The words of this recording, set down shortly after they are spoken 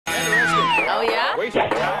Wasting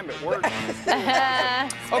time at work.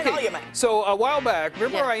 Okay, so a while back,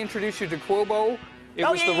 remember I introduced you to Quobo? It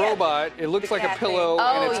was the robot. It looks like a pillow,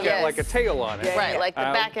 and it's got like a tail on it. Right, like the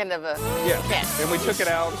back end of a cat. And we took it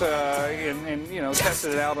out and you know,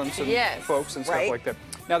 tested it out on some folks and stuff like that.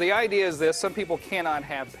 Now, the idea is this. Some people cannot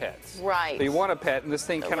have pets. Right. They want a pet, and this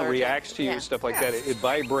thing kind of reacts to you and stuff like that. It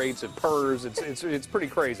vibrates, it purrs. It's pretty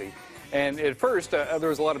crazy. And at first, there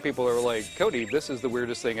was a lot of people that were like, Cody, this is the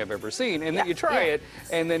weirdest thing I've ever seen. And then you try it,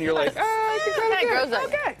 and then you're like, it grows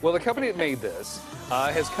on you. Well, the company that made this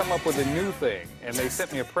has come up with a new thing, and they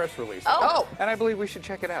sent me a press release. And I believe we should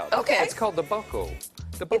check it out. Okay. It's called the Boko.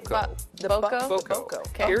 The Boko. The Boko? Boko.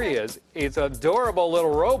 Okay. Here he is. It's an adorable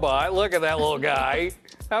little robot. Look at that little guy.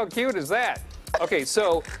 How cute is that? Okay,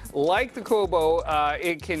 so like the Quobo,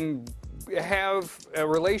 it can have a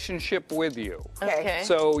relationship with you. Okay.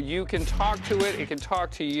 So you can talk to it, it can talk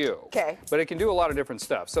to you. Okay. But it can do a lot of different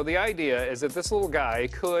stuff. So the idea is that this little guy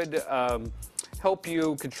could help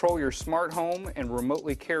you control your smart home and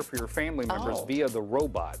remotely care for your family members via the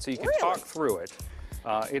robot. So you can talk through it.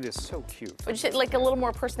 It is so cute. Would you say like a little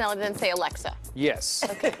more personality than, say, Alexa? Yes.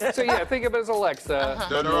 So yeah, think of it as Alexa.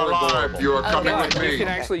 Dead or alive, you are coming with me. You can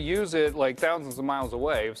actually use it like thousands of miles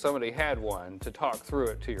away if somebody had one to talk through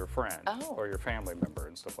it to your friend or your family member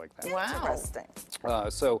and stuff like that. Wow. Interesting.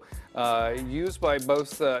 So used by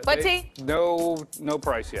both. What's he? No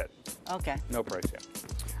price yet. Okay. No price yet.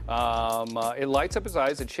 It lights up his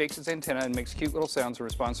eyes, it shakes its antenna, and makes cute little sounds in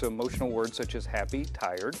response to emotional words such as happy,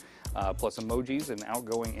 tired, plus emojis and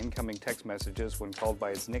outgoing incoming text messages when called by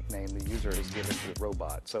its nickname the user has given to the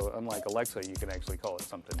robot. So unlike Alexa, you can actually call it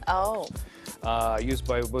something. Used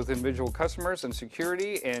by both individual customers and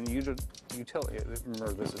security and utility.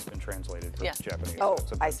 Remember, this has been translated to Japanese. Oh,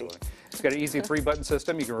 I see. It's got an easy 3-button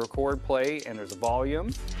system. You can record, play, and there's a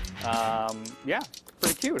volume. Yeah,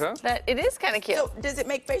 pretty cute, huh? It is kind of cute. So does it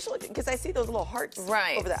make facial? Because I see those little hearts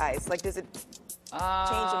over the eyes. Like, does it change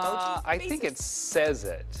emojis? I think it says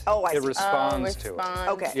it. Oh, I see. It responds to it.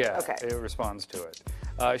 Okay. Yeah, okay. it responds to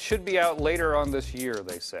it. Should be out later on this year,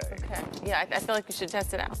 they say. Okay. Yeah, I feel like we should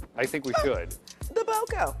test it out. I think we should. The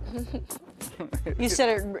Boko. You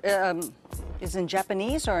said it is in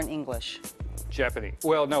Japanese or in English? Japanese.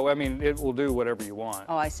 Well, no, I mean, it will do whatever you want.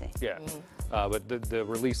 Oh, I see. Yeah. But the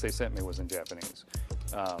release they sent me was in Japanese.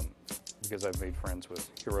 Because I've made friends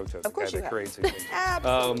with Hiroto, the guy that creates these things.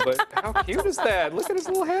 But how cute is that? Look at his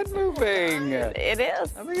little head moving. It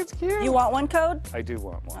is. I think it's cute. You want one, Code? I do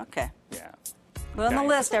want one. Okay. Yeah. Put on the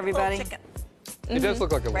list, everybody. It does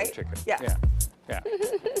look like a little chicken. Yeah.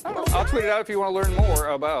 I'll tweet it out if you want to learn more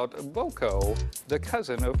about Boko, the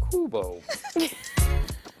cousin of Kubo.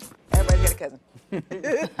 Everybody's got a cousin.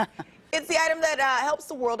 It's the item that helps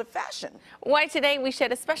the world of fashion. Why today we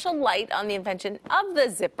shed a special light on the invention of the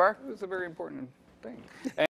zipper. It's a very important thing.